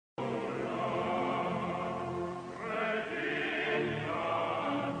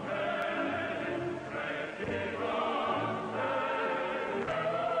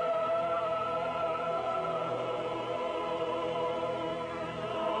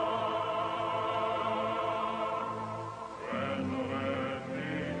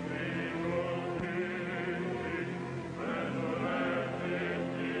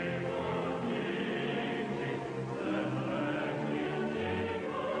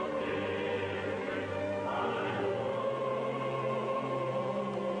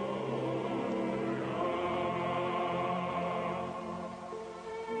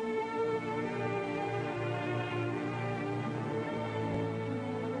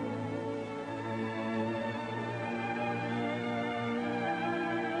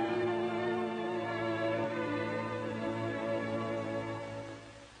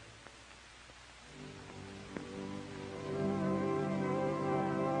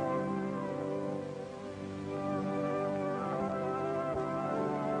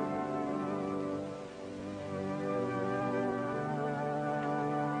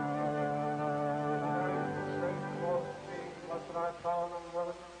all the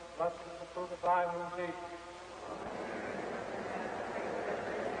will, blessed is the fruit of thy womb, Jesus.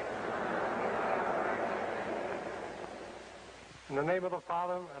 In the name of the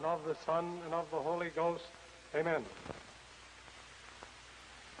Father, and of the Son, and of the Holy Ghost, amen.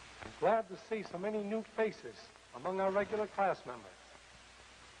 I'm glad to see so many new faces among our regular class members.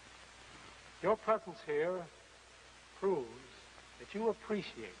 Your presence here proves that you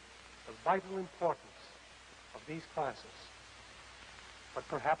appreciate the vital importance of these classes. But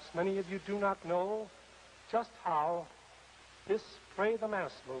perhaps many of you do not know just how this Pray the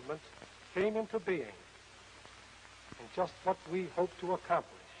Mass movement came into being, and just what we hope to accomplish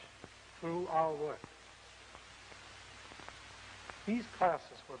through our work. These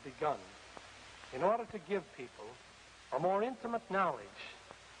classes were begun in order to give people a more intimate knowledge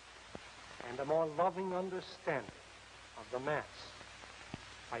and a more loving understanding of the Mass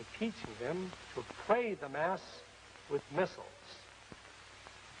by teaching them to pray the Mass with missals.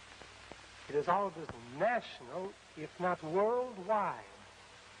 It is our national, if not worldwide,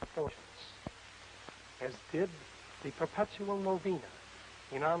 proportions, as did the perpetual novena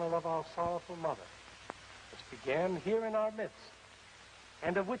in honor of our sorrowful mother, which began here in our midst,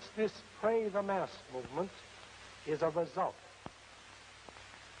 and of which this Pray the Mass movement is a result.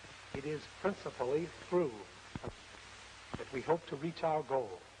 It is principally through that we hope to reach our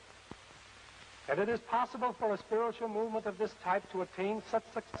goal. And it is possible for a spiritual movement of this type to attain such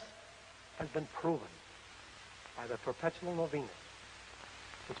success has been proven by the perpetual novena,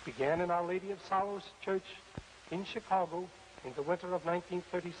 which began in Our Lady of Sorrows Church in Chicago in the winter of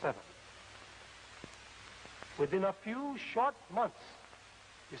 1937. Within a few short months,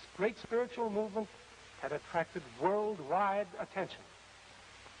 this great spiritual movement had attracted worldwide attention.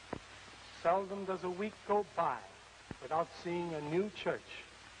 Seldom does a week go by without seeing a new church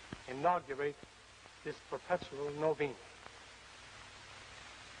inaugurate this perpetual novena.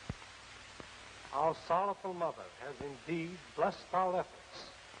 Our sorrowful mother has indeed blessed our efforts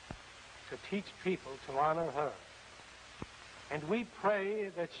to teach people to honor her. And we pray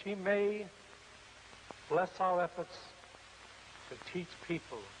that she may bless our efforts to teach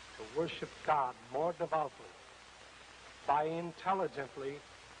people to worship God more devoutly by intelligently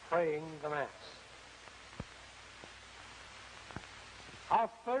praying the Mass. Our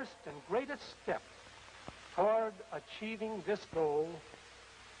first and greatest step toward achieving this goal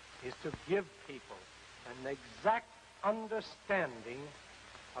is to give people an exact understanding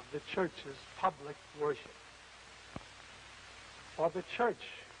of the Church's public worship. For the Church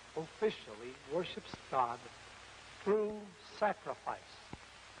officially worships God through sacrifice.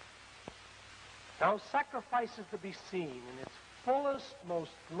 Now, sacrifice is to be seen in its fullest,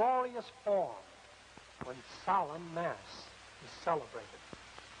 most glorious form when Solemn Mass is celebrated.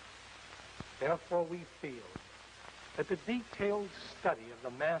 Therefore, we feel that the detailed study of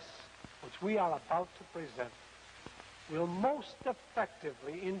the Mass which we are about to present will most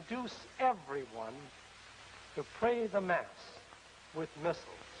effectively induce everyone to pray the Mass with missals.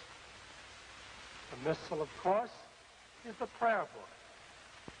 The missal, of course, is the prayer book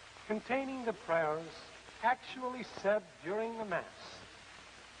containing the prayers actually said during the Mass,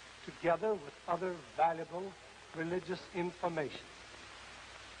 together with other valuable religious information.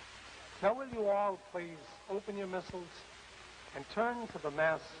 Now, will you all please open your missals and turn to the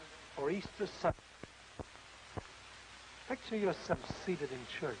Mass for Easter Sunday. Picture yourself seated in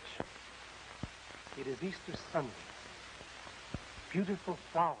church. It is Easter Sunday. Beautiful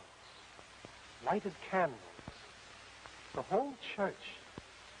flowers, lighted candles. The whole church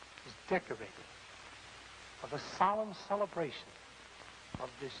is decorated for the solemn celebration of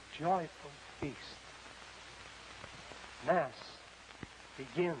this joyful feast. Mass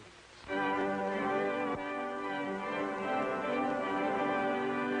begins.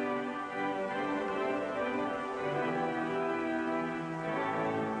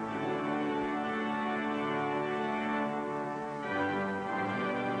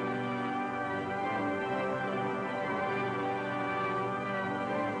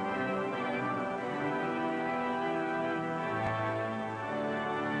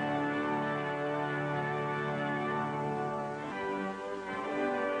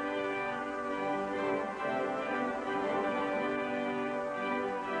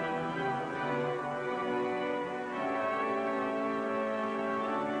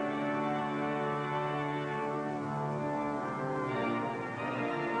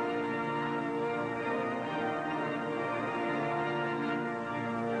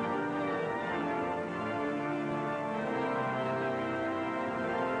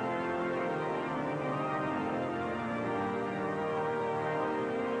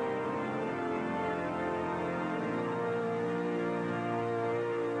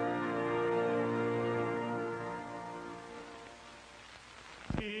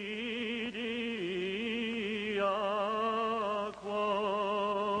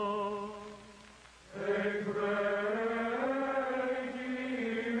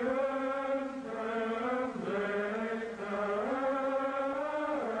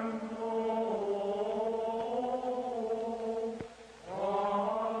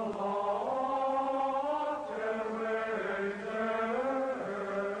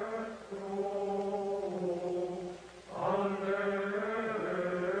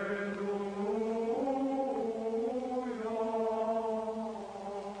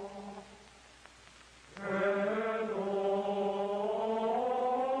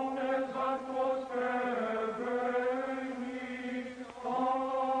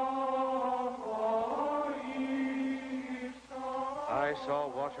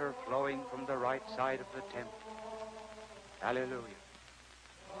 water flowing from the right side of the temple. Hallelujah.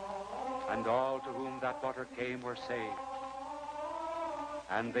 And all to whom that water came were saved.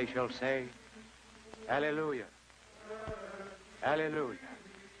 And they shall say, Hallelujah. Hallelujah.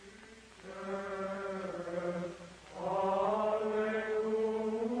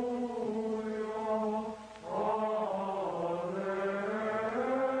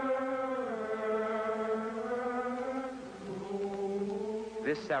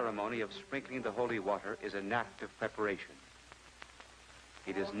 This ceremony of sprinkling the holy water is an act of preparation.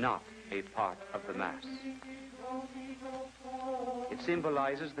 It is not a part of the Mass. It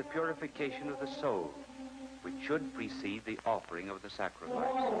symbolizes the purification of the soul, which should precede the offering of the sacrifice.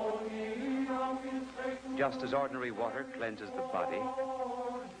 Just as ordinary water cleanses the body,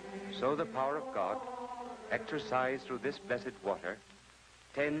 so the power of God, exercised through this blessed water,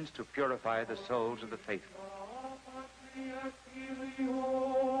 tends to purify the souls of the faithful.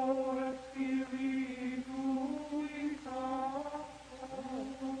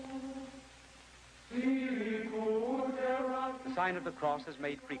 The sign of the cross is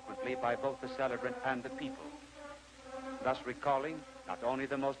made frequently by both the celebrant and the people, thus recalling not only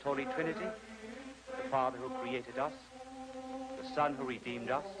the Most Holy Trinity, the Father who created us, the Son who redeemed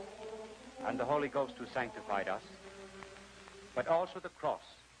us, and the Holy Ghost who sanctified us, but also the cross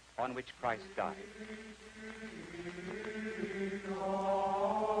on which Christ died.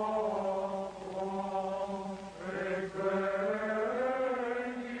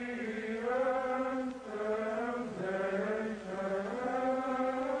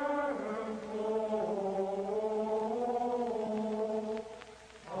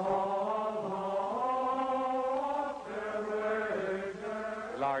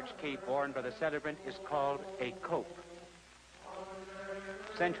 Cape worn by the celebrant is called a cope.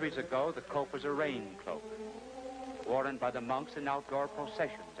 Centuries ago, the cope was a rain cloak, worn by the monks in outdoor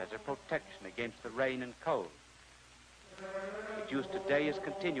processions as a protection against the rain and cold. Its use today is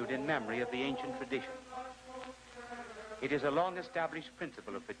continued in memory of the ancient tradition. It is a long-established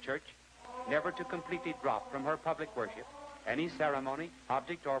principle of the Church never to completely drop from her public worship any ceremony,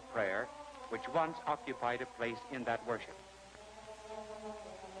 object, or prayer which once occupied a place in that worship.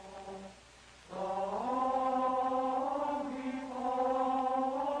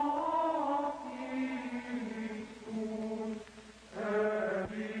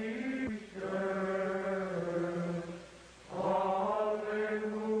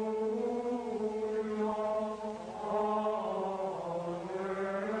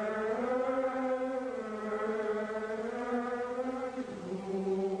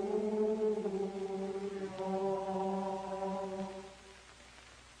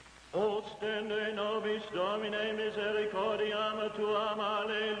 Domine misericordiam tuam,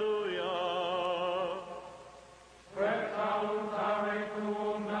 alleluia. Pret salutare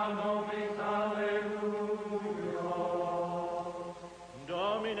tuum, nam nobis, alleluia.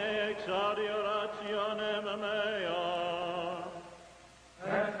 Domine exaudi orationem mea.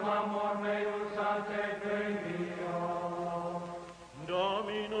 Et clamor meus ante te mia.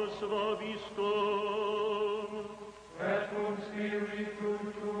 Dominus vobiscum. Et cum spiritu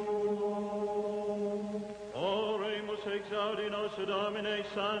tuum. Oremus exaudi nos Domine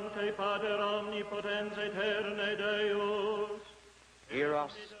Sancte Pater Omnipotens Aeterne Deus. Hear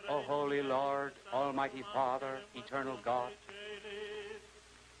us, O Holy Lord, Almighty Father, Eternal God,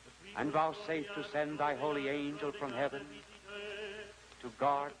 and vouchsafe to send thy holy angel from heaven to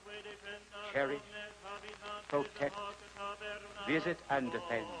guard, cherish, protect, visit, and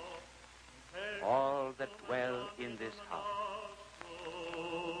defend all that dwell in this house.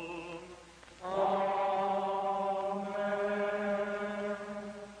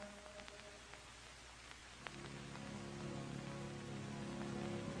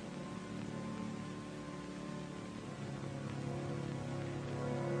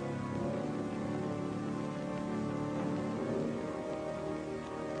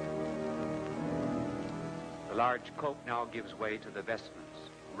 The large cope now gives way to the vestments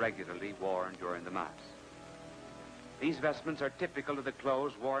regularly worn during the Mass. These vestments are typical of the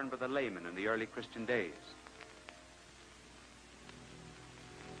clothes worn by the laymen in the early Christian days.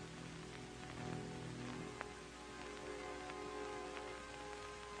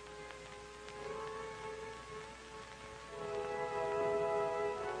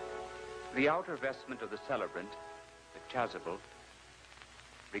 The outer vestment of the celebrant, the chasuble,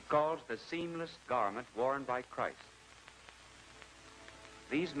 recalls the seamless garment worn by Christ.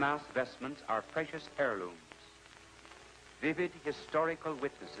 These Mass vestments are precious heirlooms, vivid historical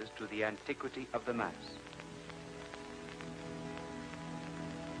witnesses to the antiquity of the Mass.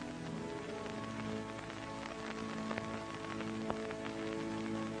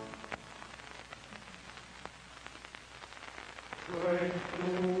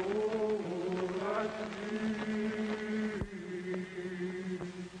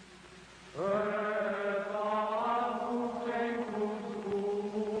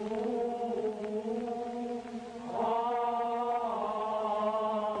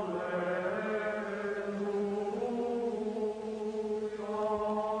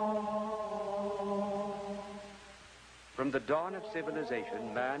 From the dawn of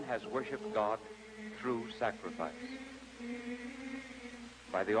civilization, man has worshipped God through sacrifice.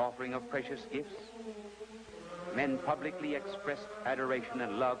 By the offering of precious gifts, men publicly expressed adoration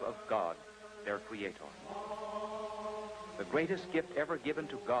and love of God, their Creator. The greatest gift ever given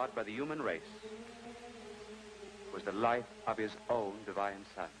to God by the human race was the life of his own divine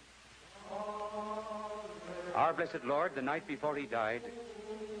Son. Our blessed Lord, the night before he died,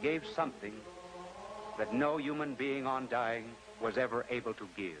 gave something that no human being on dying was ever able to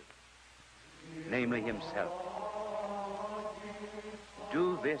give, namely himself.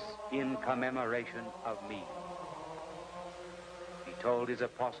 Do this in commemoration of me, he told his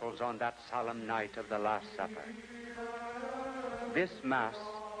apostles on that solemn night of the Last Supper. This Mass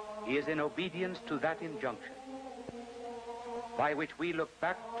is in obedience to that injunction, by which we look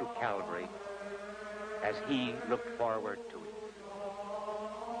back to Calvary as he looked forward to it.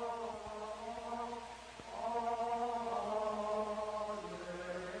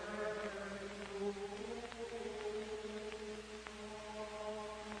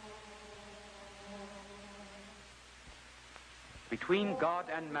 Between God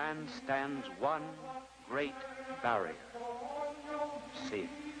and man stands one great barrier, sin.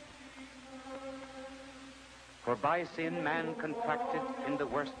 For by sin man contracted in the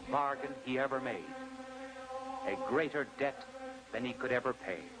worst bargain he ever made, a greater debt than he could ever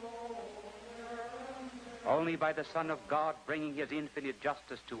pay. Only by the Son of God bringing his infinite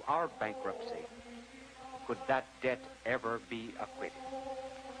justice to our bankruptcy could that debt ever be acquitted.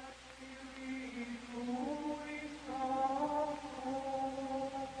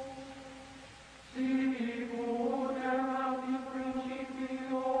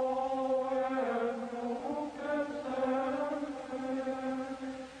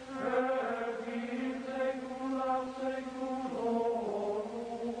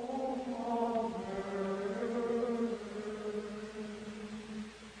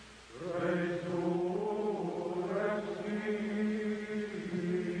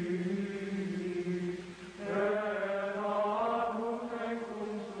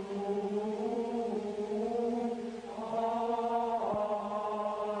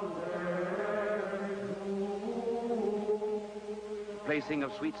 Placing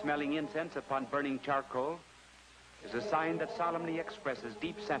of sweet-smelling incense upon burning charcoal is a sign that solemnly expresses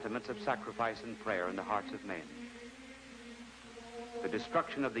deep sentiments of sacrifice and prayer in the hearts of men. The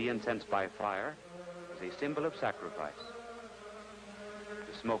destruction of the incense by fire is a symbol of sacrifice.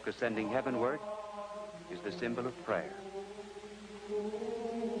 The smoke ascending heavenward is the symbol of prayer.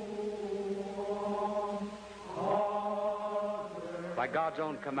 By God's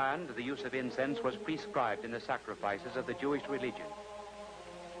own command, the use of incense was prescribed in the sacrifices of the Jewish religion.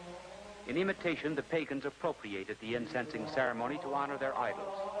 In imitation, the pagans appropriated the incensing ceremony to honor their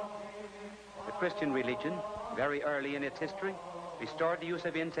idols. The Christian religion, very early in its history, restored the use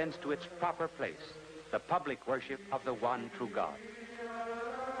of incense to its proper place, the public worship of the one true God.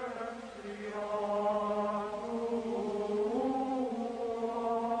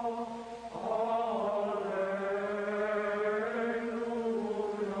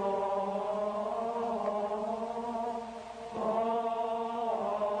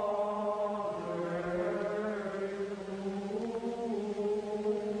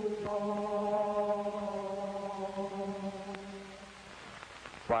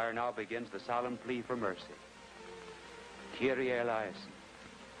 Choir now begins the solemn plea for mercy. Kyrie eleison,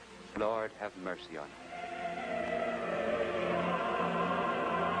 Lord, have mercy on us.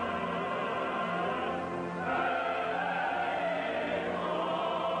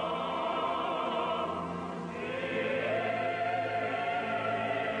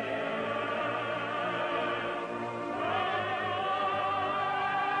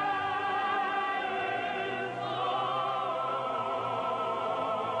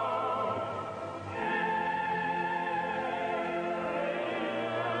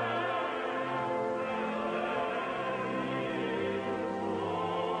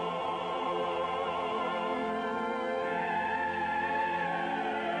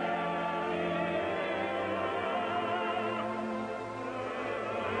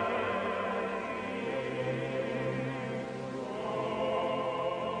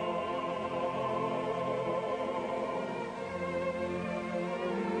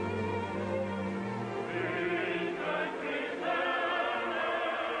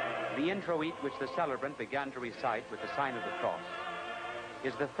 The introit which the celebrant began to recite with the sign of the cross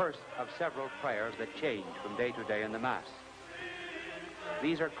is the first of several prayers that change from day to day in the Mass.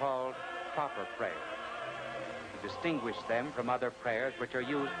 These are called proper prayers, to distinguish them from other prayers which are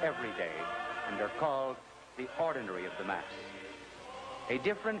used every day and are called the ordinary of the Mass. A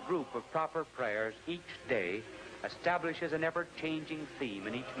different group of proper prayers each day establishes an ever-changing theme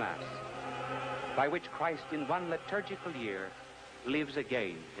in each Mass, by which Christ in one liturgical year lives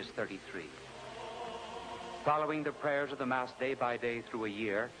again his 33. Following the prayers of the Mass day by day through a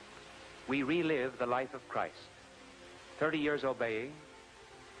year, we relive the life of Christ. 30 years obeying,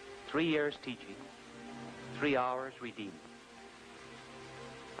 3 years teaching, 3 hours redeeming.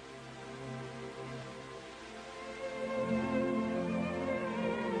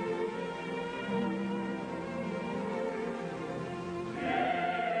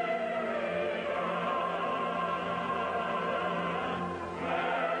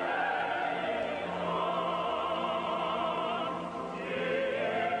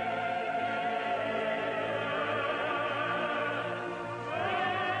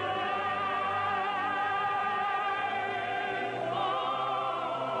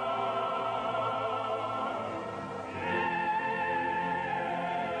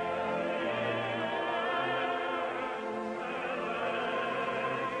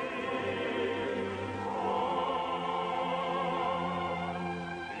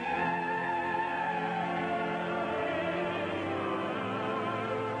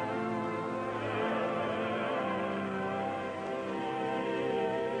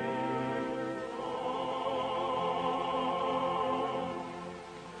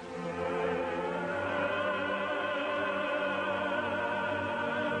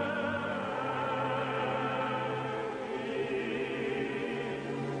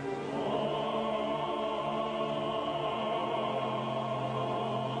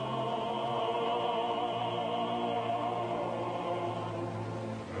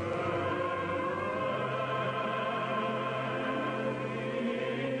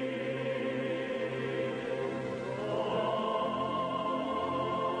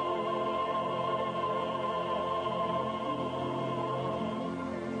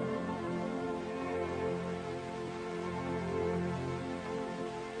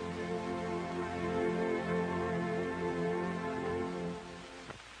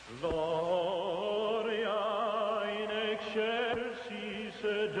 Gloria in excelsis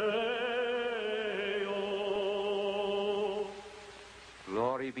Deo.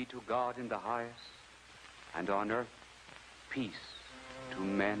 Glory be to God in the highest, and on earth peace to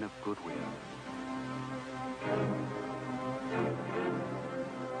men of good will.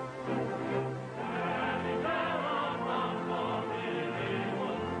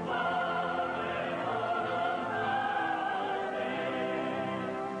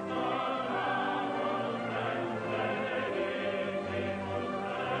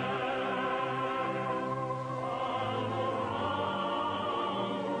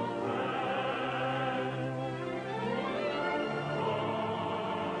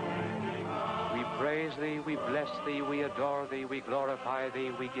 Praise thee, we bless thee, we adore thee, we glorify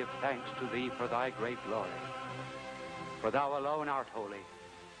thee, we give thanks to thee for thy great glory. For thou alone art holy,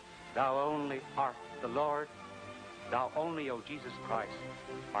 thou only art the Lord, thou only, O Jesus Christ,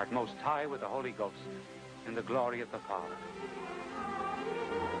 art most high with the Holy Ghost, in the glory of the Father.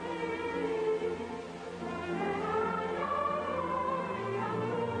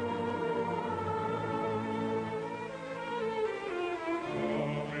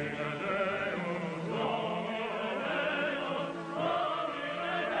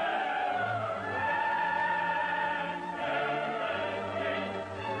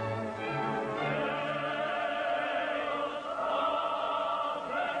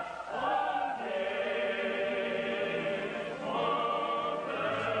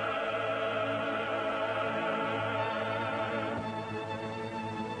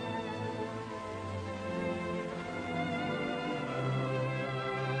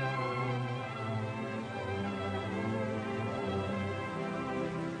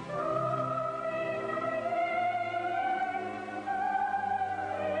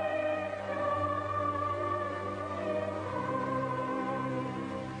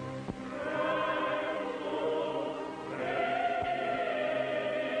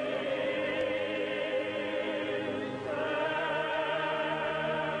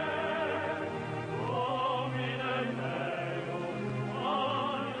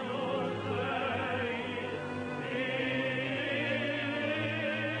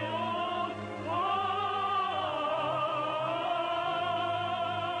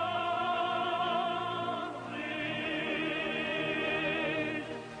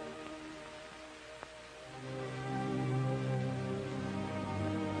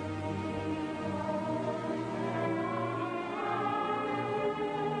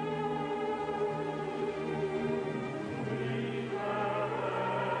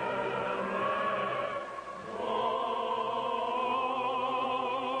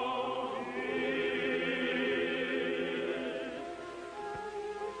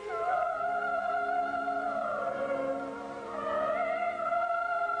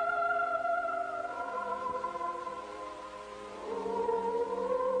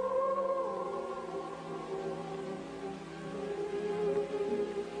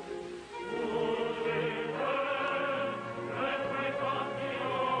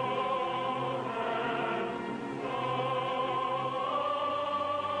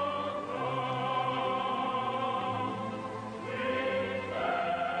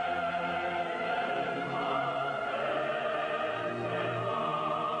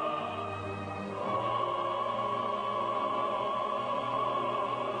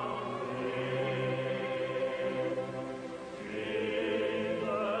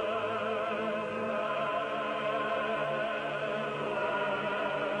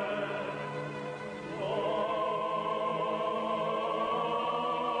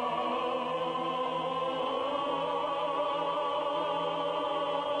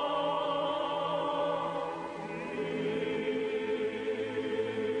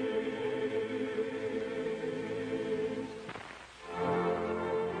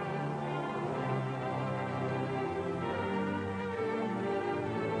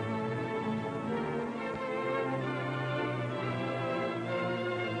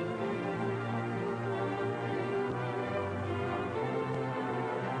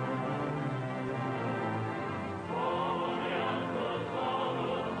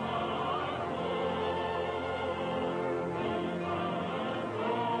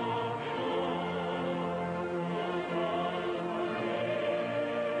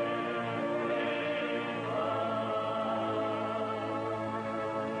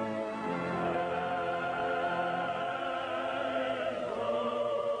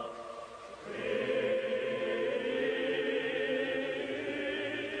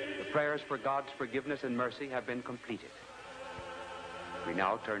 prayers for God's forgiveness and mercy have been completed. We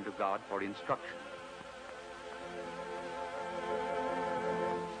now turn to God for instruction.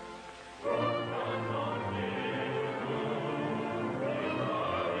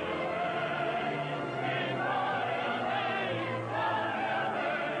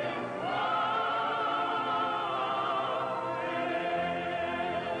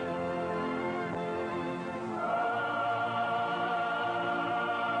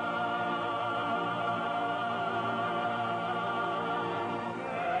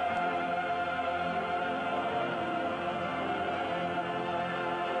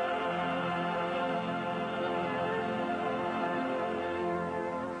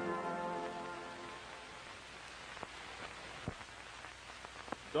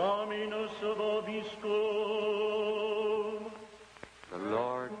 Dominus vobiscum. The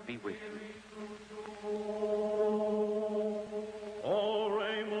Lord be with you.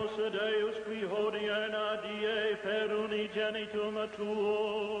 Oremus Deus qui hodiena die per unigenitum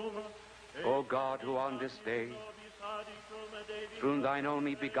tuum. O God, who on this day, through thine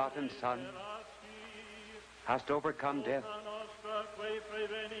only begotten Son, hast overcome death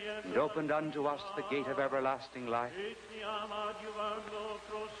and opened unto us the gate of everlasting life,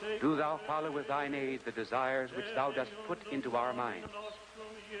 do thou follow with thine aid the desires which thou dost put into our minds,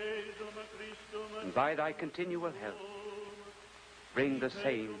 and by thy continual help bring the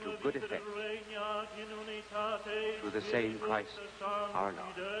same to good effect, through the same Christ our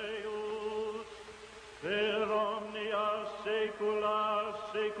Lord. Per omnia saecula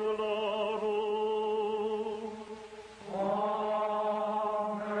saeculorum. Amen.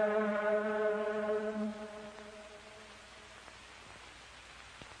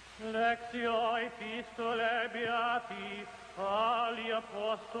 Lectio epistolae beati ali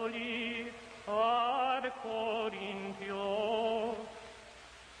apostoli ad Corinthios.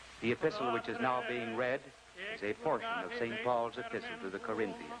 The epistle which is now being read is a portion of St. Paul's epistle to the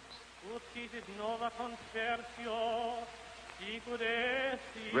Corinthians.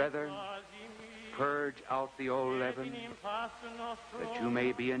 Brethren, purge out the old leaven, that you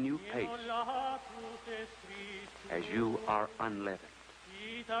may be a new paste, as you are unleavened.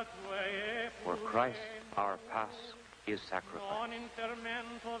 For Christ our Pasch is sacrificed.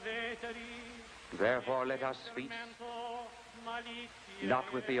 Therefore let us feast, not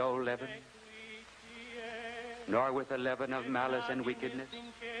with the old leaven, nor with the leaven of malice and wickedness,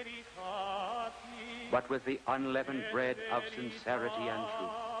 but with the unleavened bread of sincerity and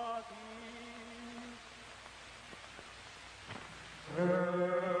truth.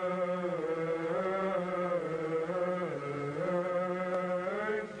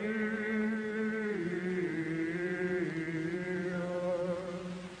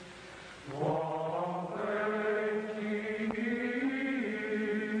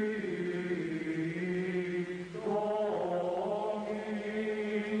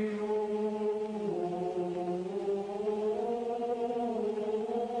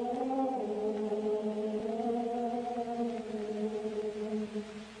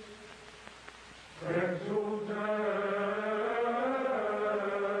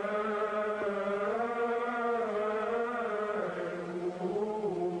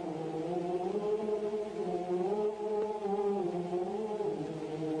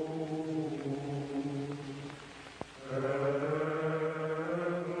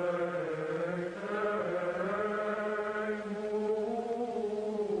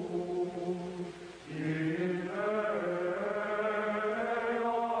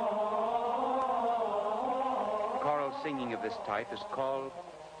 Singing of this type is called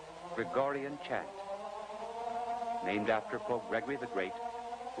Gregorian chant, named after Pope Gregory the Great,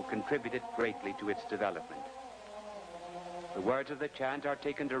 who contributed greatly to its development. The words of the chant are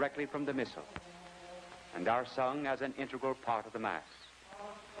taken directly from the Missal and are sung as an integral part of the Mass.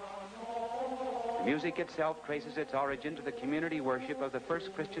 The music itself traces its origin to the community worship of the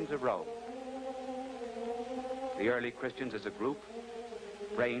first Christians of Rome. The early Christians as a group,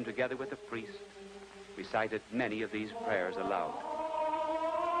 praying together with the priest, recited many of these prayers aloud.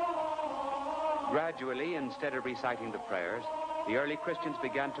 Gradually, instead of reciting the prayers, the early Christians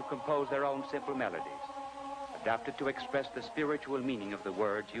began to compose their own simple melodies, adapted to express the spiritual meaning of the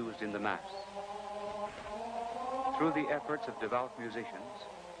words used in the Mass. Through the efforts of devout musicians,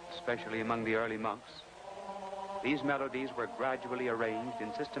 especially among the early monks, these melodies were gradually arranged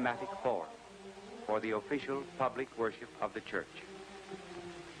in systematic form for the official public worship of the Church.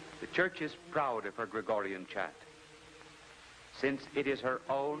 The Church is proud of her Gregorian chant, since it is her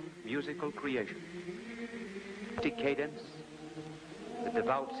own musical creation. The cadence, the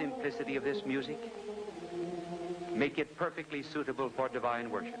devout simplicity of this music, make it perfectly suitable for divine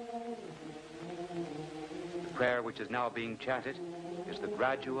worship. The prayer which is now being chanted is the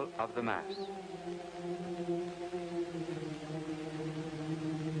gradual of the Mass.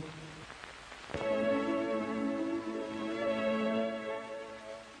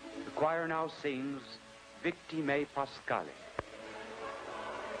 The choir now sings Victimae Pascale,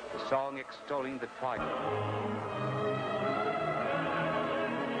 the song extolling the triumph.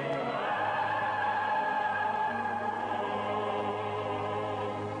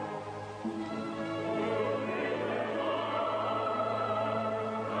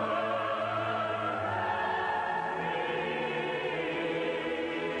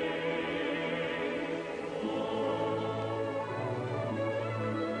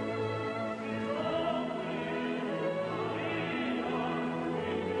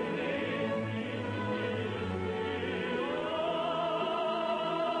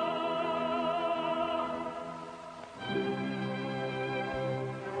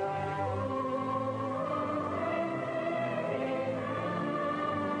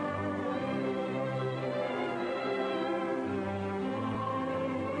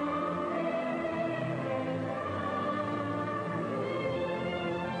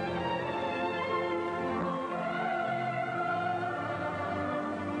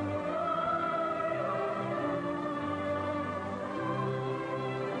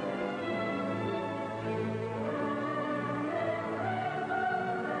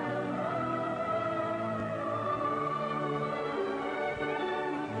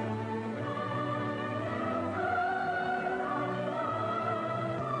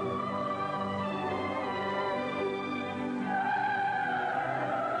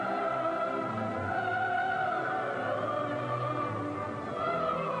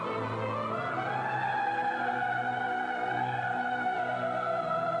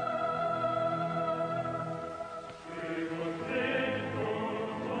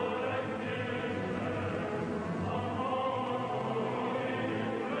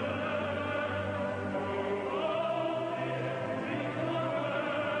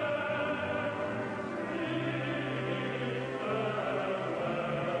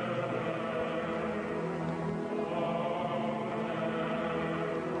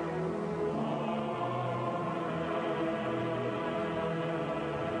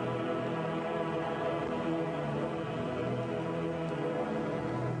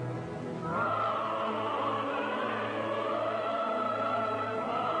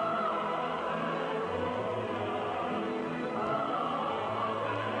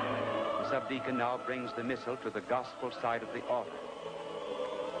 Subdeacon now brings the missal to the gospel side of the altar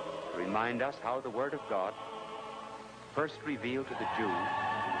to remind us how the Word of God, first revealed to the Jews,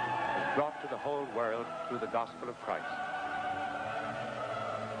 was brought to the whole world through the gospel of Christ.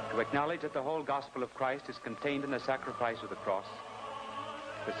 To acknowledge that the whole gospel of Christ is contained in the sacrifice of the cross,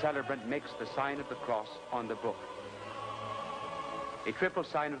 the celebrant makes the sign of the cross on the book. A triple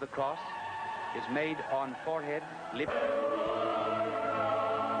sign of the cross is made on forehead, lip,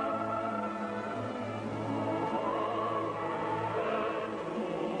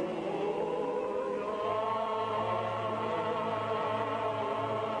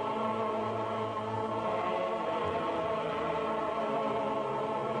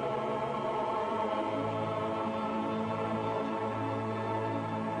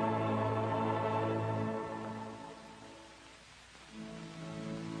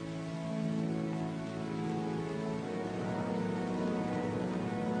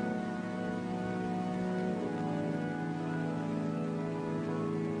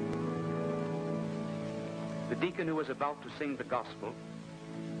 The deacon who is about to sing the gospel,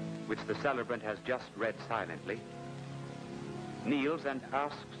 which the celebrant has just read silently, kneels and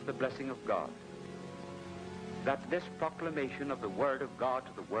asks the blessing of God, that this proclamation of the Word of God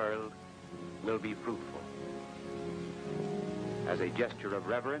to the world will be fruitful. As a gesture of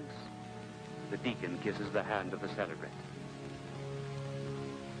reverence, the deacon kisses the hand of the celebrant.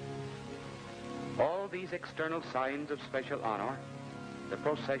 All these external signs of special honor, the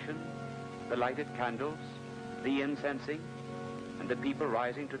procession, the lighted candles, the incensing, and the people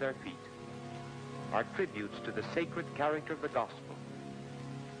rising to their feet, are tributes to the sacred character of the gospel.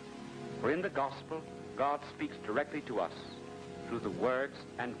 For in the gospel, God speaks directly to us through the words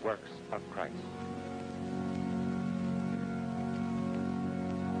and works of Christ.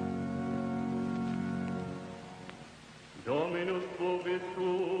 Dominus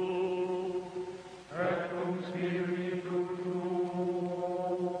vobiscum, et cum spiritu tuo.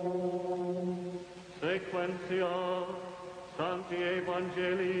 Sequentia Sancti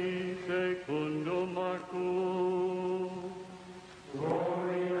Evangelii secundum Marcum.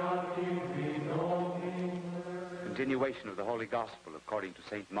 Gloria tibi, Domine. continuation of the Holy Gospel according to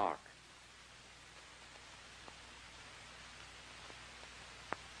St. Mark.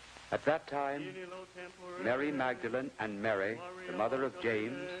 At that time, Mary Magdalene and Mary, the mother of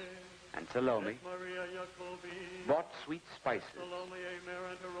James, and Salome, bought sweet spices,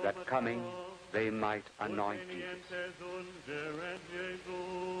 that coming they might anoint Jesus.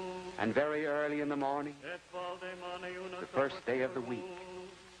 And very early in the morning, the first day of the week,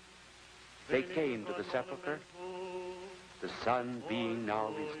 they came to the sepulchre, the sun being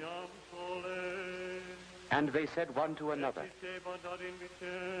now risen. And they said one to another,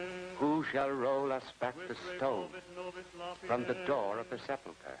 "Who shall roll us back the stone from the door of the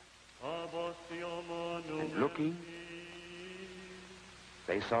sepulchre?" And looking,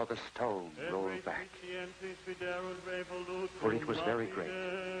 they saw the stone roll back, for it was very great.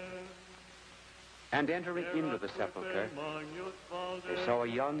 And entering into the sepulchre, they saw a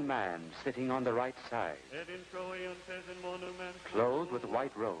young man sitting on the right side, clothed with a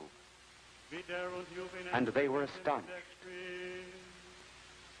white robe. And they were astonished.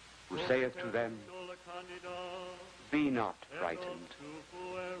 Who saith to them, "Be not frightened.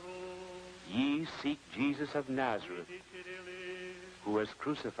 Ye seek Jesus of Nazareth, who was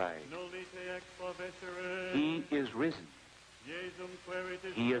crucified. He is risen.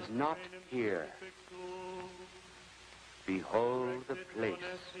 He is not here. Behold the place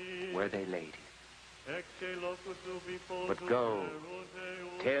where they laid him. But go,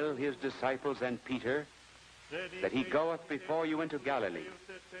 tell his disciples and Peter that he goeth before you into Galilee.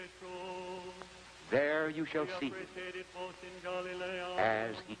 There you shall see him,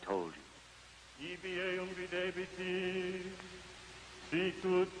 as he told you."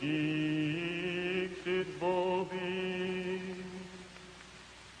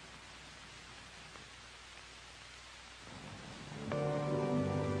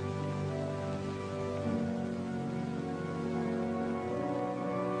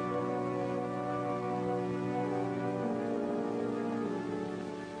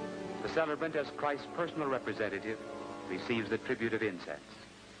 The celebrant, as Christ's personal representative, receives the tribute of incense.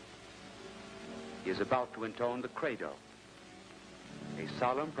 He is about to intone the credo, a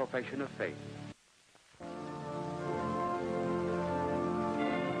solemn profession of faith.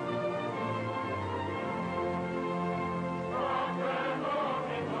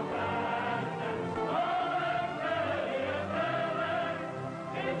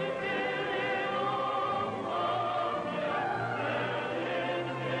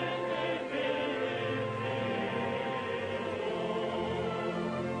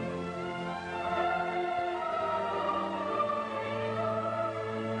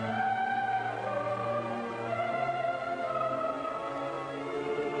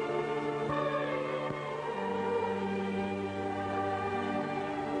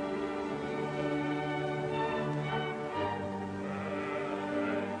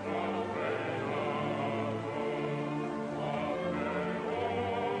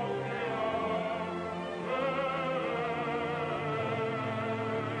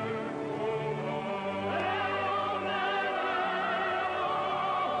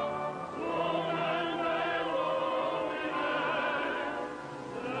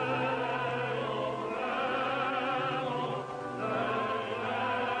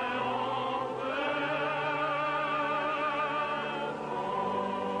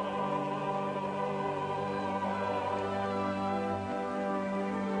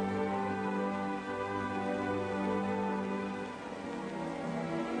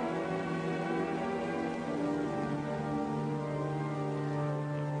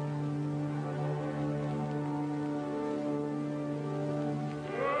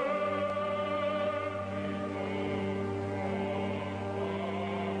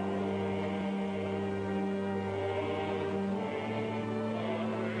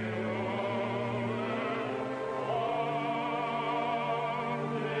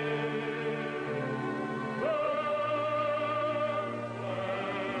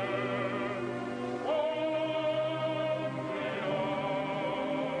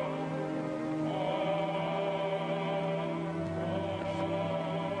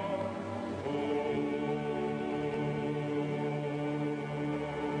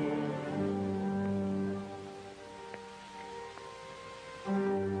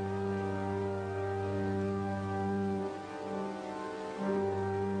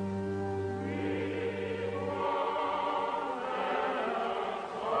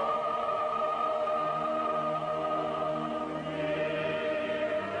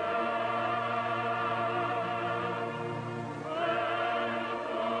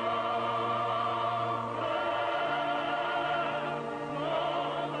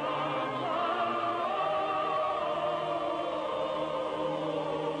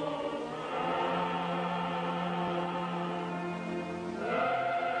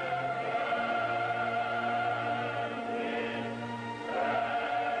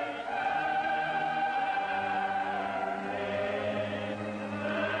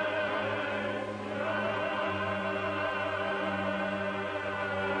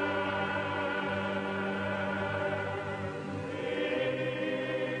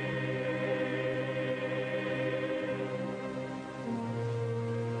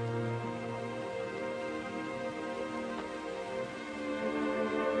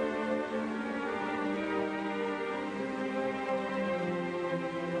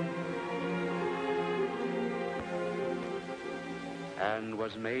 and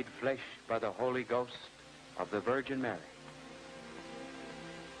was made flesh by the Holy Ghost of the Virgin Mary,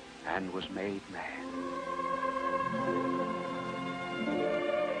 and was made man.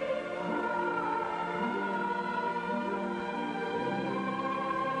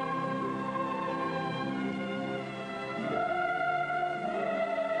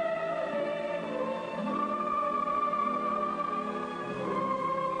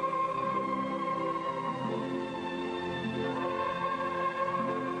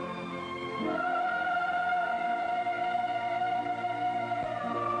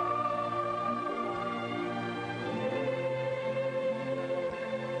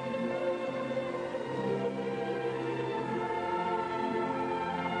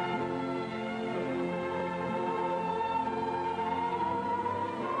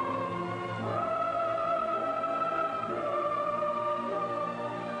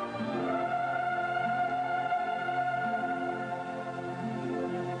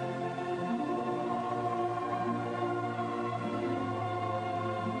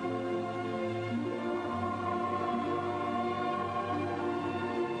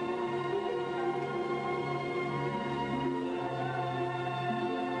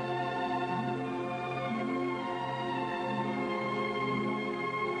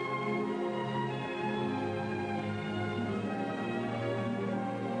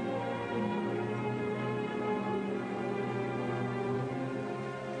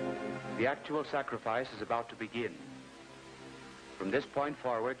 The actual sacrifice is about to begin. From this point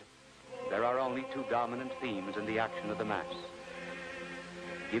forward, there are only two dominant themes in the action of the Mass: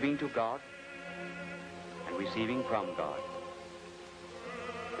 giving to God and receiving from God.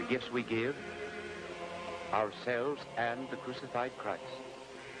 The gifts we give, ourselves and the crucified Christ.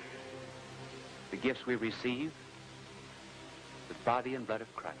 The gifts we receive, the body and blood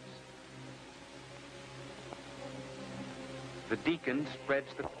of Christ. The deacon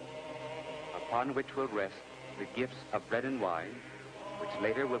spreads the upon which will rest the gifts of bread and wine, which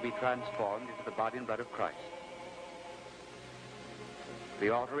later will be transformed into the body and blood of Christ.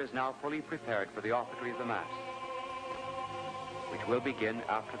 The altar is now fully prepared for the offertory of the Mass, which will begin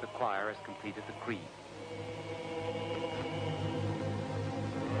after the choir has completed the creed.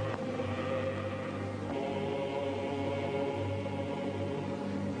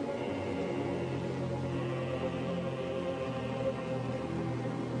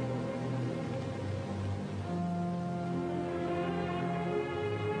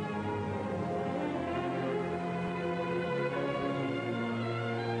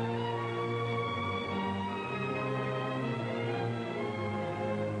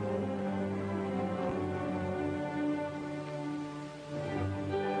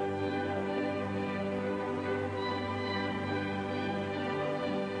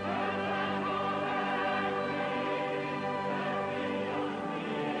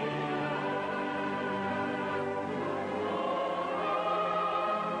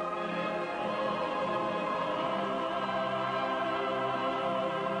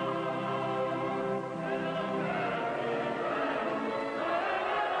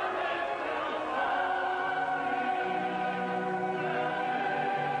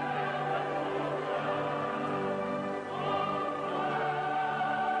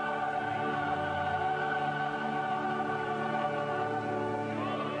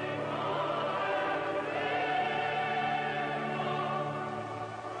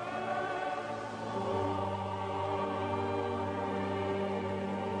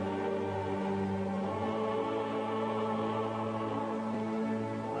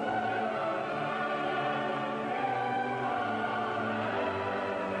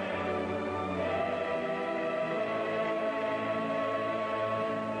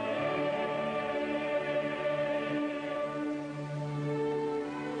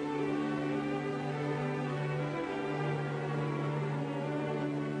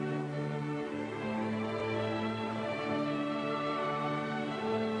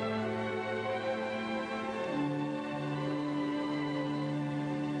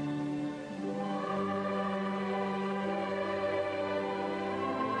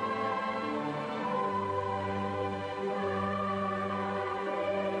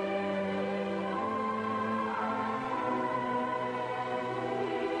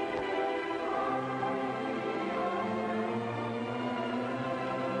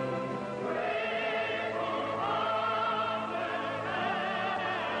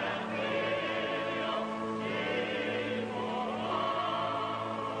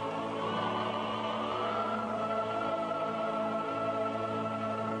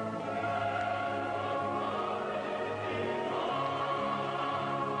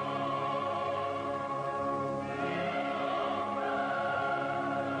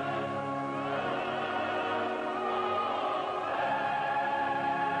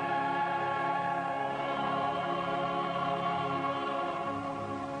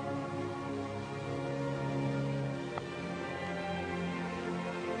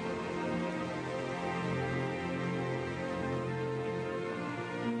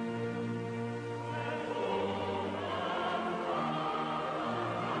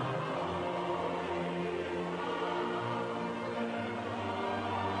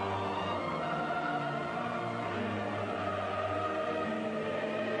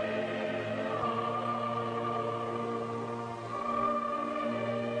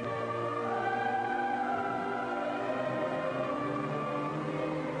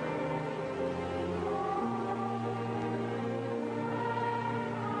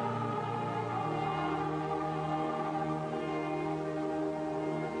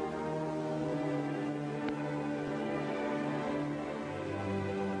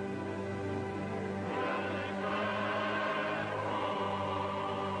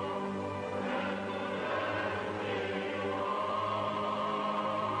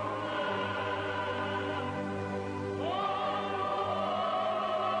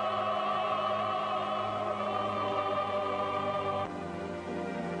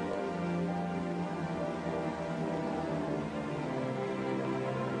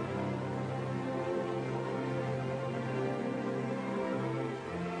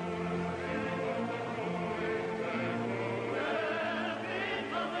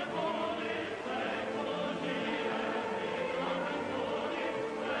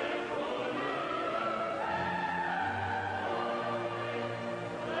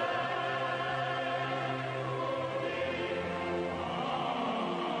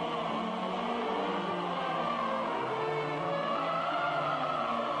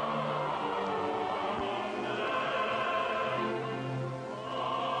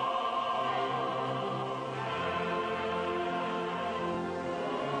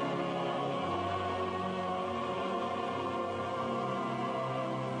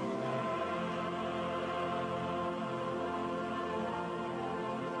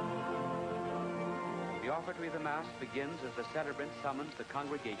 The offertory of the Mass begins as the celebrant summons the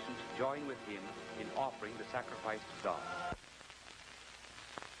congregation to join with him in offering the sacrifice to God.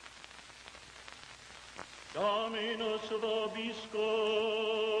 Dominus vobiscum,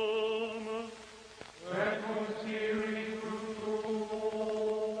 et conspiri fructum,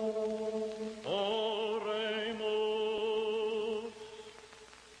 oremus.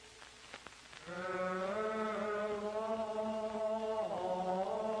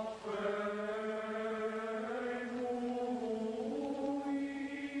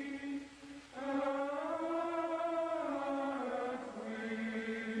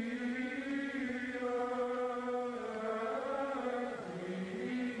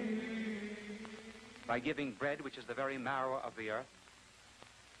 By giving bread, which is the very marrow of the earth,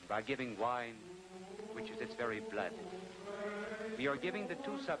 and by giving wine, which is its very blood, we are giving the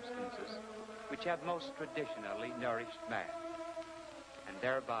two substances which have most traditionally nourished man, and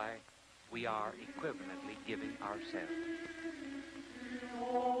thereby we are equivalently giving ourselves.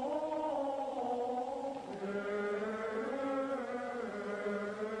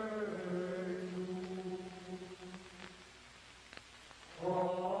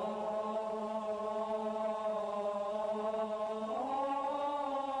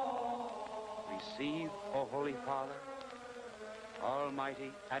 Receive, O Holy Father,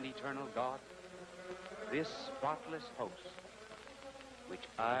 Almighty and eternal God, this spotless host, which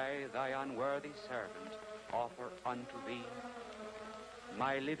I, thy unworthy servant, offer unto thee,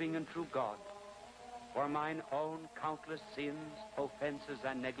 my living and true God, for mine own countless sins, offenses,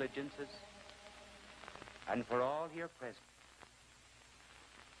 and negligences, and for all here present.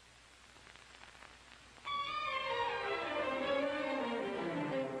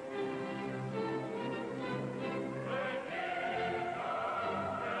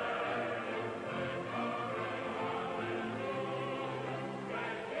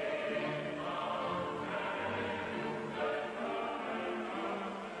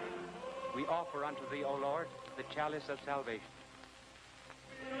 We offer unto thee, O Lord, the chalice of salvation.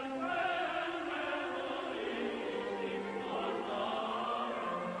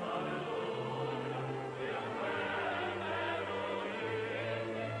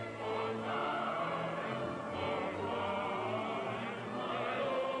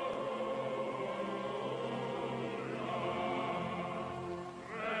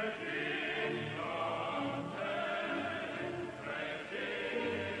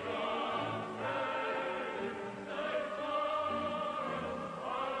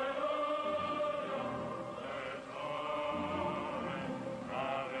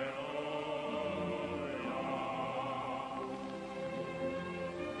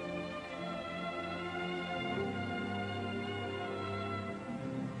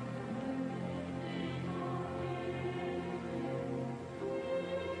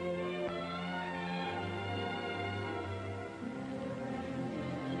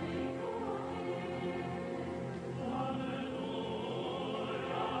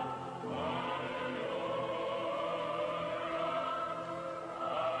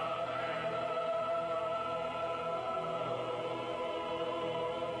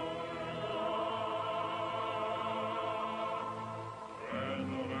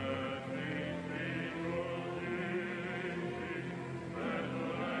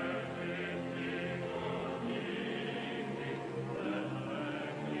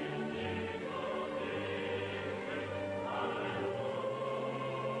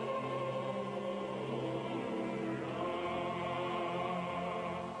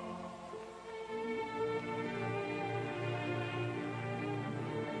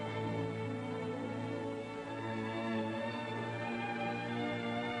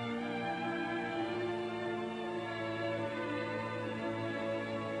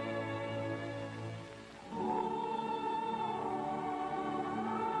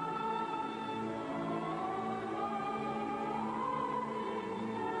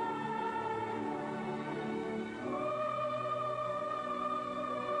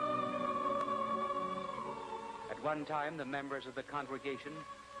 At one time, the members of the congregation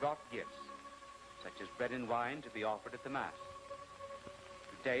brought gifts, such as bread and wine, to be offered at the Mass.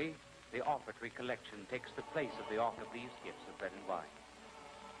 Today, the offertory collection takes the place of the offer of these gifts of bread and wine.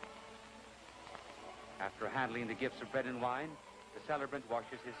 After handling the gifts of bread and wine, the celebrant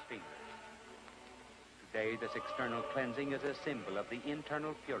washes his feet. Today, this external cleansing is a symbol of the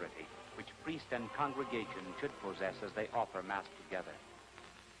internal purity which priest and congregation should possess as they offer Mass together.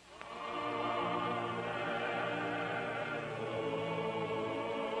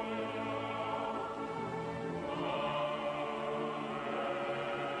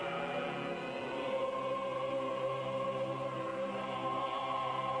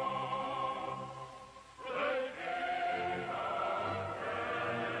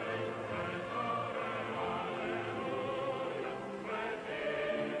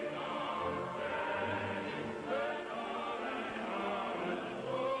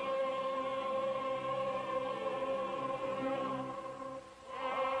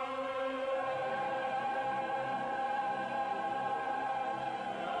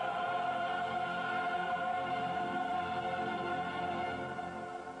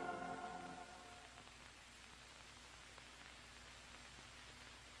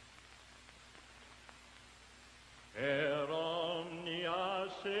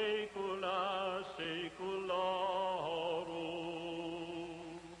 saecula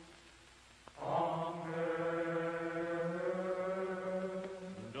saeculorum. Amen.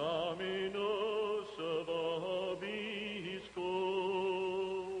 Dominus vobiscum.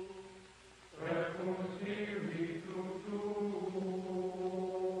 Et cum spiritu tuum.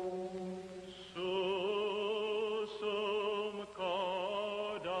 Susum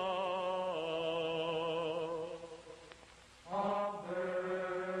coda. Habemus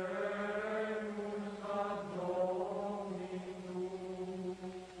ad Dominum.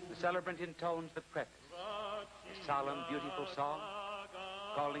 The celebrant intones the preface, a solemn, beautiful song,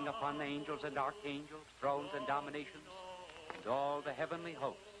 calling upon the angels and archangels, thrones and dominations, and all the heavenly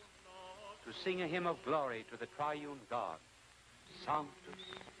hosts to sing a hymn of glory to the triune God. Sanctus,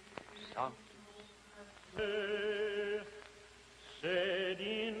 Sanctus. Sed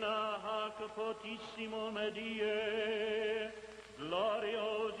in hac potissimum die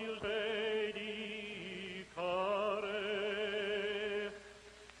gloriosius predicare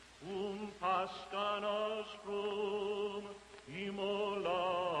Pascha nostrum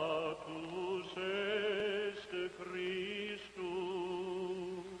immolatus est Christus.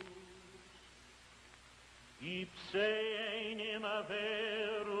 Ipse enim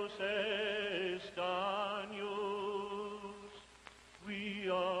verus est agnus, qui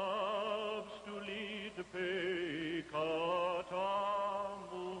abstulit peccata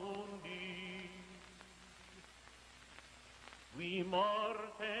mundi. Qui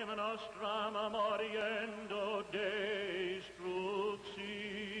mortem nostram moriendo destruxi,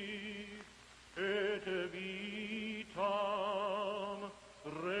 et vitam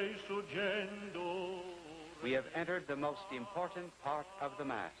resurgendo. We have entered the most important part of the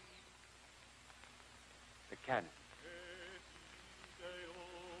Mass, the canon.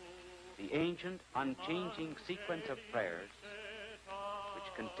 The ancient, unchanging sequence of prayers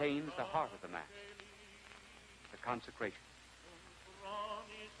which contains the heart of the Mass, the consecration.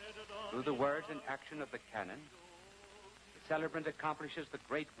 Through the words and action of the canon, the celebrant accomplishes the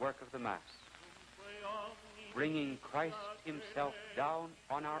great work of the Mass, bringing Christ himself down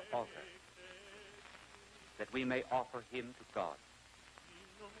on our altar, that we may offer him to God.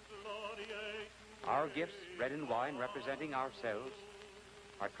 Our gifts, bread and wine representing ourselves,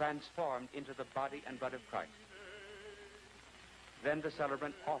 are transformed into the body and blood of Christ. Then the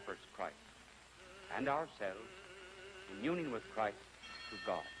celebrant offers Christ and ourselves in union with Christ to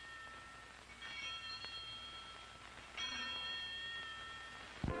God.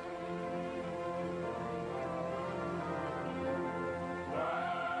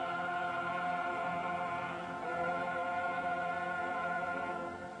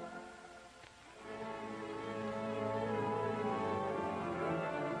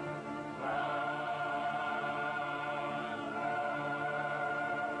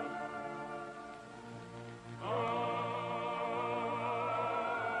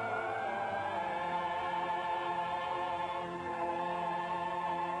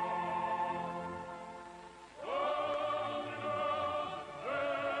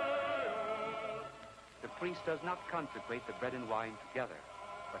 The priest does not consecrate the bread and wine together,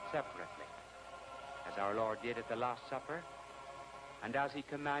 but separately, as our Lord did at the Last Supper, and as he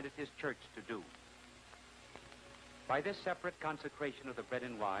commanded his church to do. By this separate consecration of the bread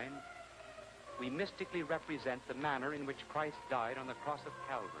and wine, we mystically represent the manner in which Christ died on the cross of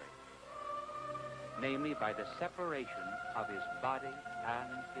Calvary, namely by the separation of his body and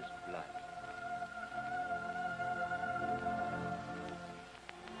his blood.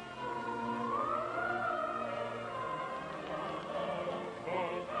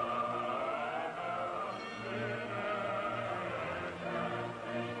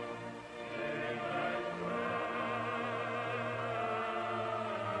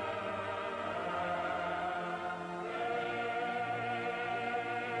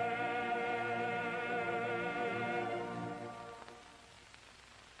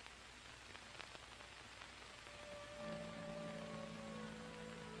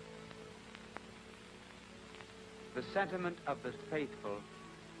 The sentiment of the faithful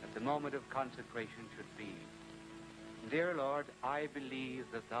at the moment of consecration should be, Dear Lord, I believe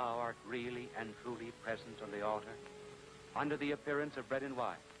that thou art really and truly present on the altar under the appearance of bread and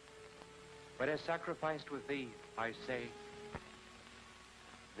wine. But as sacrificed with thee, I say,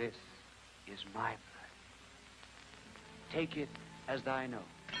 this is my blood. Take it as thine own.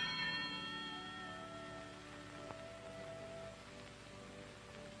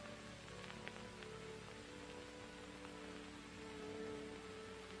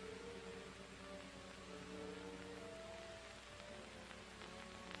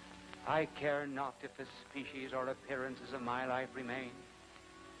 I care not if the species or appearances of my life remain,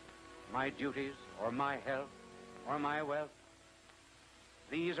 my duties, or my health, or my wealth.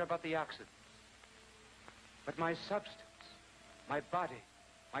 These are but the accidents. But my substance, my body,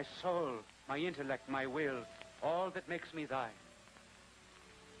 my soul, my intellect, my will, all that makes me thine.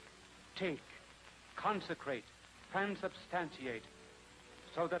 Take, consecrate, transubstantiate,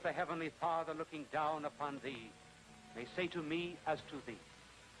 so that the Heavenly Father looking down upon thee may say to me as to thee,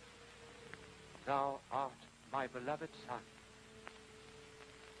 thou art my beloved Son.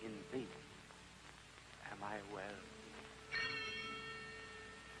 In thee am I well.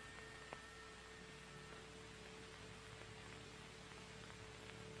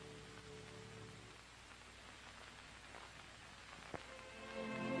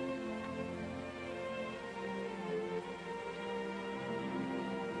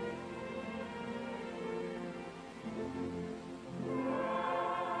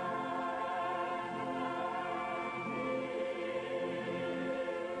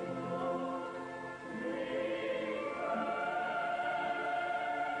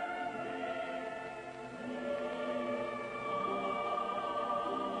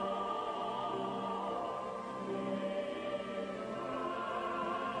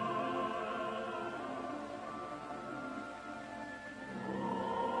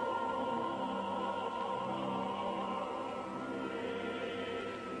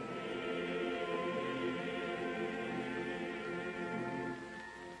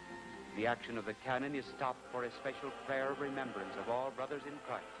 The action of the canon is stopped for a special prayer of remembrance of all brothers in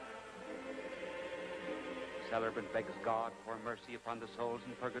Christ. The celebrant begs God for mercy upon the souls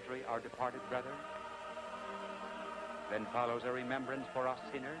in purgatory, our departed brethren. Then follows a remembrance for us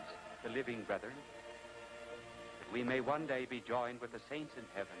sinners, the living brethren, that we may one day be joined with the saints in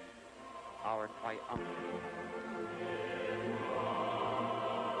heaven, our triumphant.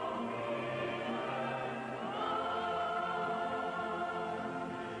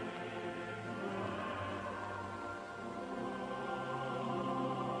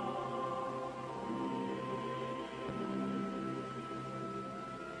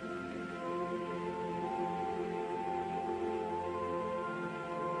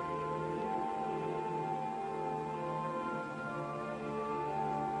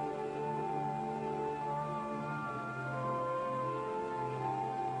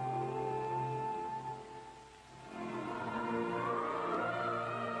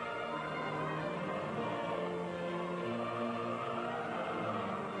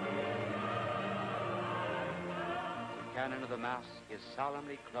 The canon of the Mass is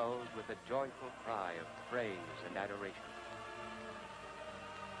solemnly closed with a joyful cry of praise and adoration.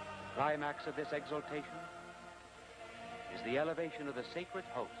 The climax of this exaltation is the elevation of the sacred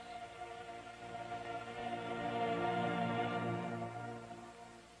hosts.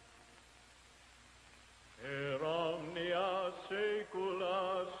 Per omnia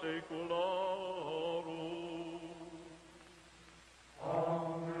saecula saeculorum.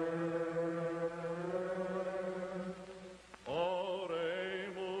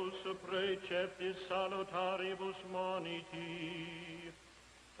 Preceptis salutaribus moniti,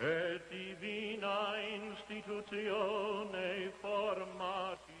 et divina institutione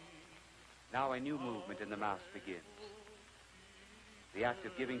formati. Now a new movement in the Mass begins. The act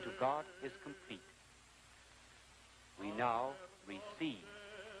of giving to God is complete. We now receive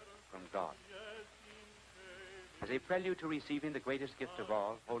from God. As a prelude to receiving the greatest gift of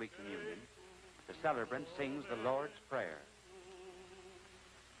all, Holy Communion, the celebrant sings the Lord's Prayer.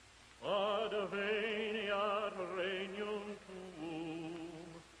 Adveniat regnum tuum,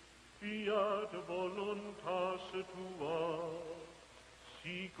 fiat voluntas tua,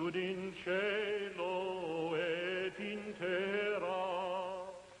 sicut in cielo et in terra.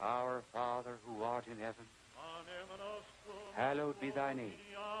 Our Father who art in heaven, hallowed be thy name.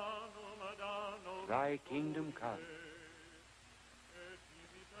 Thy kingdom come.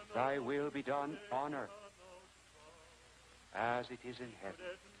 Thy will be done on earth as it is in heaven.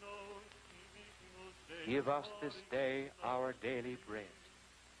 Give us this day our daily bread,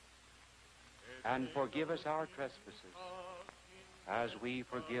 and forgive us our trespasses, as we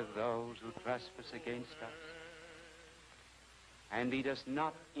forgive those who trespass against us. And lead us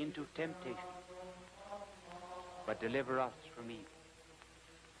not into temptation, but deliver us from evil.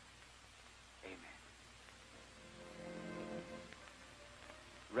 Amen.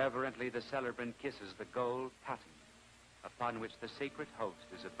 Reverently, the celebrant kisses the gold paten upon which the sacred host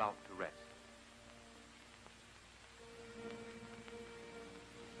is about to rest.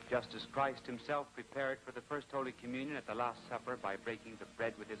 Just as Christ himself prepared for the first Holy Communion at the Last Supper by breaking the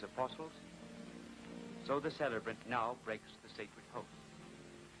bread with his apostles, so the celebrant now breaks the sacred host.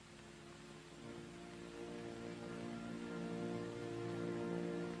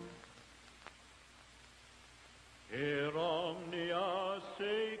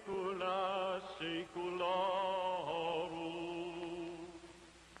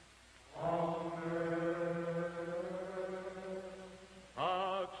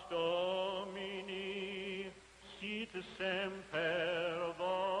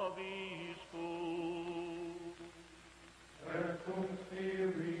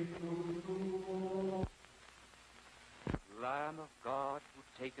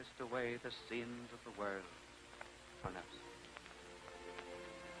 takest away the sins of the world on us.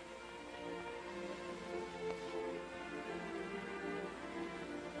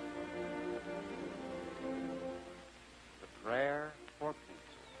 The prayer for peace.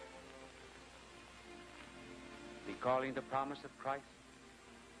 Recalling the promise of Christ,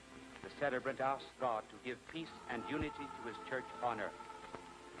 the celebrant asks God to give peace and unity to his church on earth.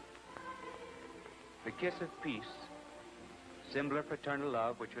 The kiss of peace, symbol of fraternal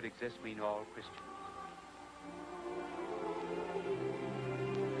love which should exist between all Christians.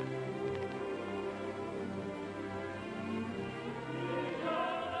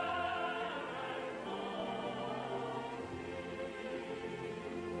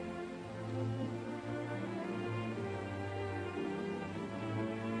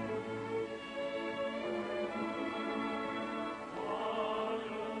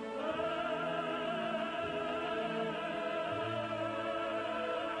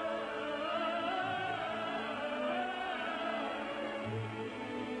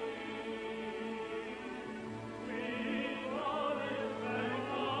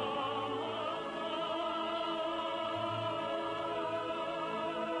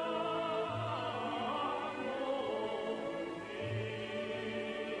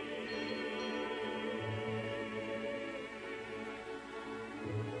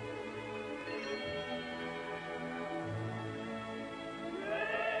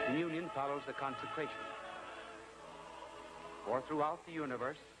 Communion follows the consecration. For throughout the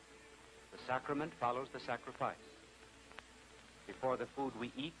universe, the sacrament follows the sacrifice. Before the food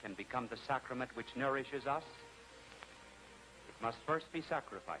we eat can become the sacrament which nourishes us, it must first be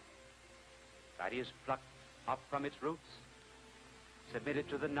sacrificed. That is, plucked up from its roots, submitted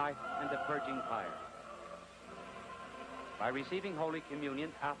to the knife and the purging fire. By receiving Holy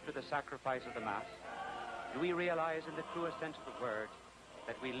Communion after the sacrifice of the Mass, do we realize in the truest sense of the word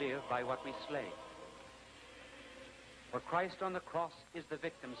that we live by what we slay. For Christ on the cross is the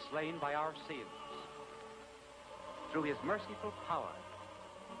victim slain by our sins. Through his merciful power,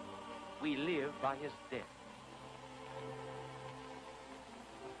 we live by his death.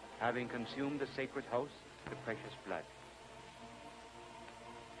 Having consumed the sacred host, the precious blood.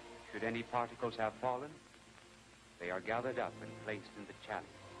 Should any particles have fallen, they are gathered up and placed in the chalice.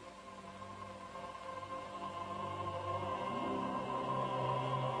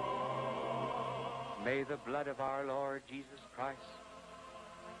 May the blood of our Lord Jesus Christ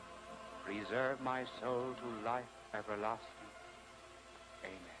preserve my soul to life everlasting.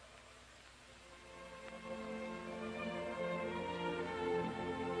 Amen.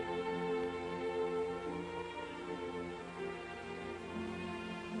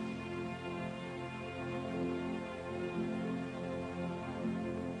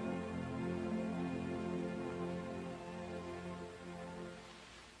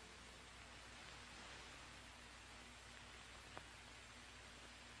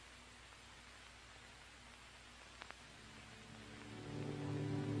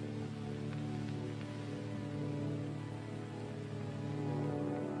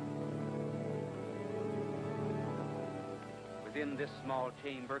 Within this small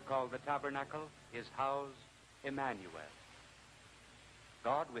chamber called the tabernacle is housed Emmanuel,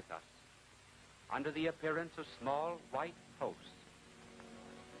 God with us, under the appearance of small white posts,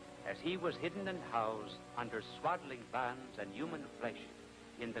 as he was hidden and housed under swaddling bands and human flesh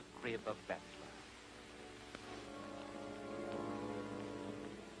in the crib of Bethlehem.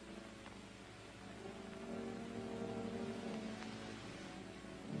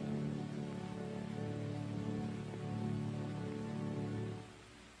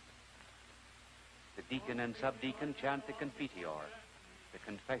 Deacon and subdeacon chant the Confiteor, the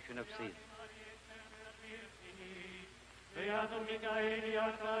confession of sins. Beatum Michaeli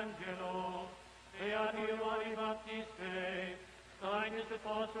Arcangelo, Beati Ioanni Baptiste, Sanctus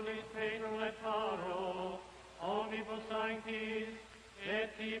Apostolis Petrum et Paro, Omnibus Sanctis, et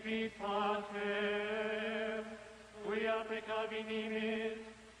tibi Pater, quia peccavi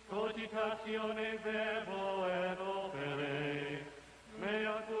cogitatione verbo et opere,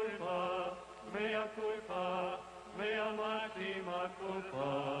 mea culpa, mea maxima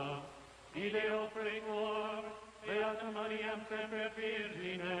culpa, ideo precor, beatum Mariam semper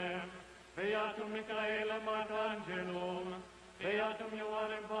Virginem, beatum Michaelem Archangelum, beatum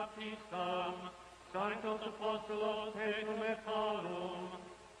Ioannem Baptistam, sanctos apostolos Petrum et Paulum,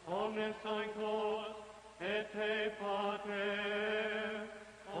 omnes sanctos, et te Pater,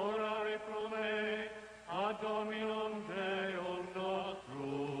 orare pro me, ad Dominum Deum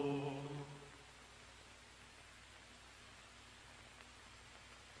nostrum.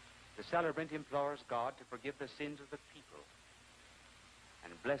 The celebrant implores God to forgive the sins of the people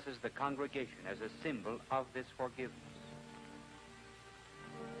and blesses the congregation as a symbol of this forgiveness.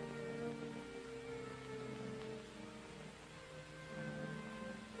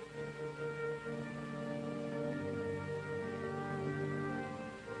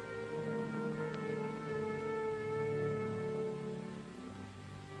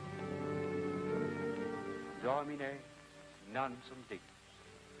 Domine, non sum dignus.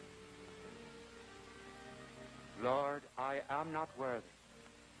 Lord, I am not worthy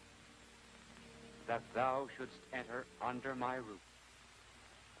that thou shouldst enter under my roof.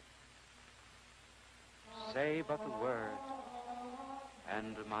 Say but the word,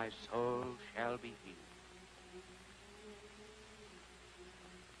 and my soul shall be healed.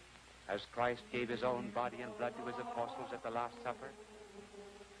 As Christ gave his own body and blood to his apostles at the Last Supper,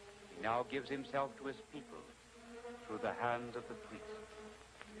 he now gives himself to his people through the hands of the priest.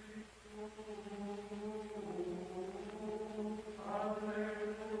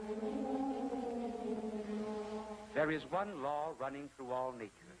 There is one law running through all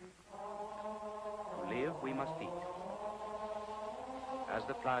nature. To live, we must eat. As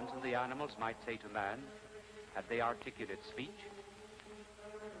the plants and the animals might say to man, had they articulate speech,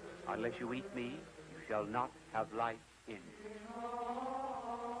 unless you eat me, you shall not have life in you.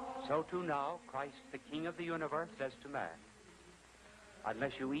 So too now, Christ, the King of the universe, says to man,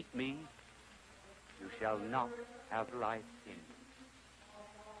 unless you eat me, you shall not have life in you.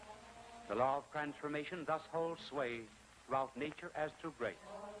 The law of transformation thus holds sway throughout nature as through grace.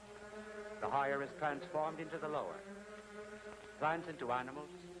 The higher is transformed into the lower, plants into animals,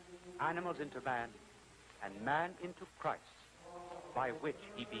 animals into man, and man into Christ, by which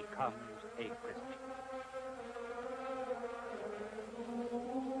he becomes a Christian.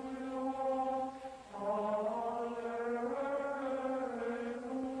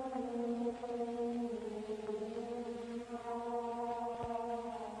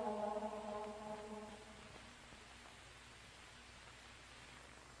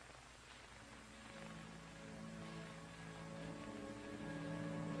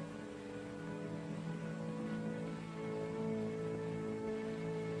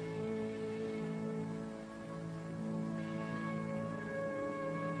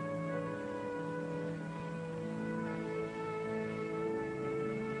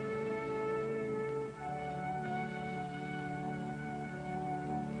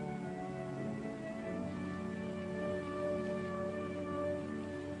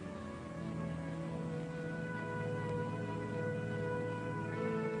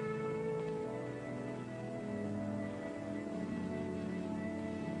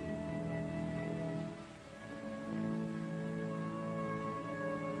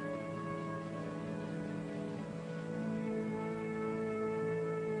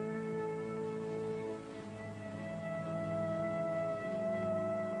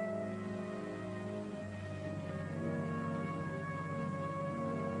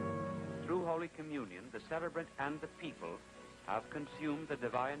 Through Holy Communion, the celebrant and the people have consumed the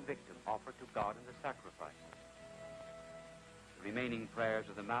divine victim offered to God in the sacrifice. The remaining prayers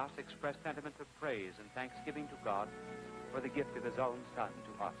of the Mass express sentiments of praise and thanksgiving to God for the gift of his own Son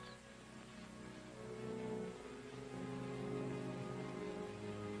to us.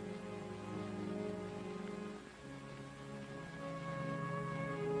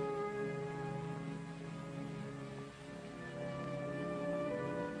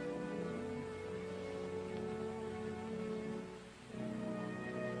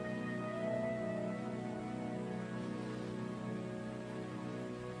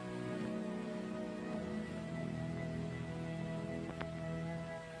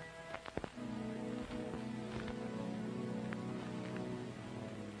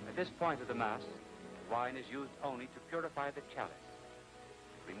 At this point of the Mass, wine is used only to purify the chalice,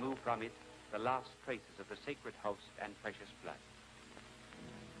 remove from it the last traces of the sacred host and precious blood.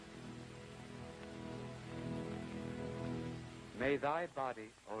 May thy body,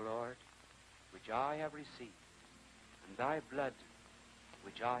 O Lord, which I have received, and thy blood,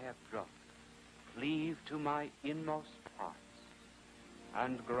 which I have drunk, cleave to my inmost parts,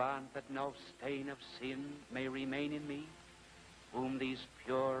 and grant that no stain of sin may remain in me, whom these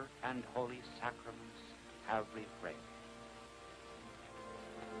pure and holy sacraments have refreshed.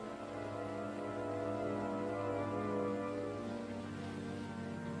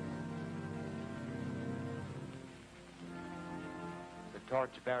 The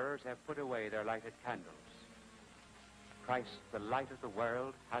torch-bearers have put away their lighted candles. Christ, the light of the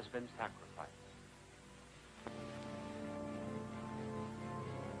world, has been sacrificed.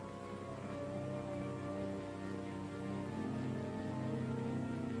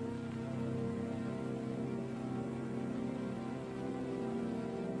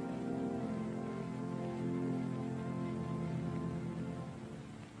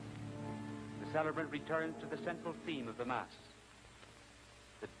 celebrant returns to the central theme of the Mass,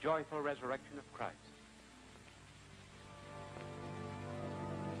 the joyful resurrection of Christ.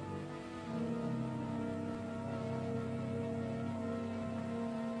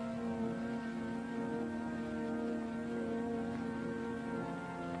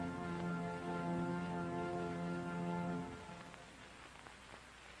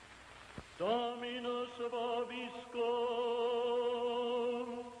 Dominus vobiscum,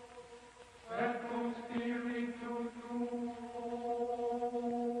 et cum spiritu tuo.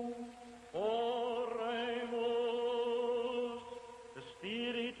 Oremus,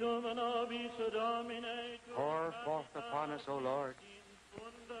 Spiritum nobis Domine. Pour forth upon us, O Lord,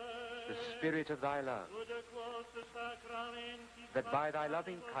 the Spirit of thy love, that by thy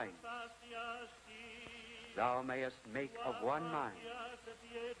loving kindness thou mayest make of one mind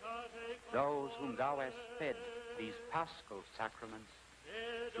those whom thou hast fed these paschal sacraments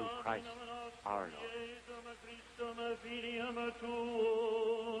through Christ our Lord.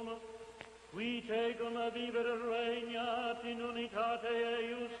 Qui tecum vivere regnat in unitate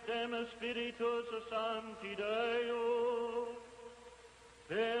eiustem Spiritus Sancti Deo,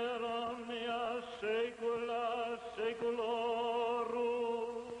 per omnia saecula saeculorum.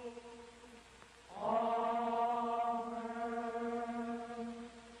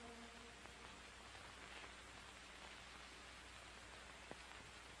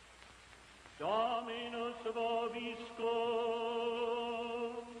 Dominus vobiscum,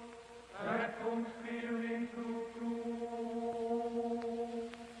 Et cum spiritu tuo.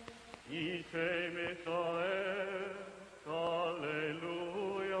 Ite Michael,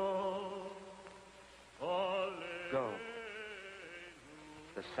 Alleluia, Alleluia. Go.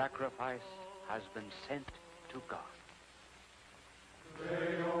 The sacrifice has been sent to God.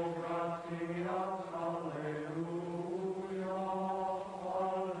 Deo gratias, Alleluia,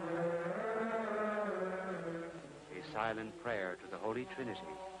 A silent prayer to the Holy Trinity,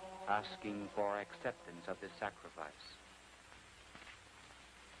 asking for acceptance of this sacrifice.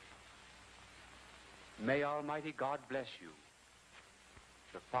 May Almighty God bless you,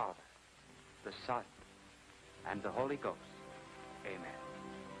 the Father, the Son, and the Holy Ghost. Amen.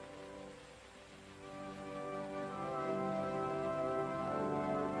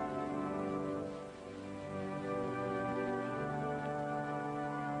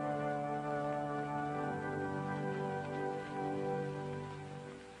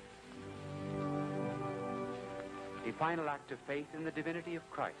 A final act of faith in the divinity of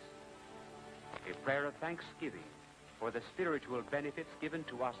Christ. A prayer of thanksgiving for the spiritual benefits given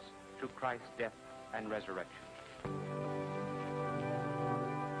to us through Christ's death and resurrection.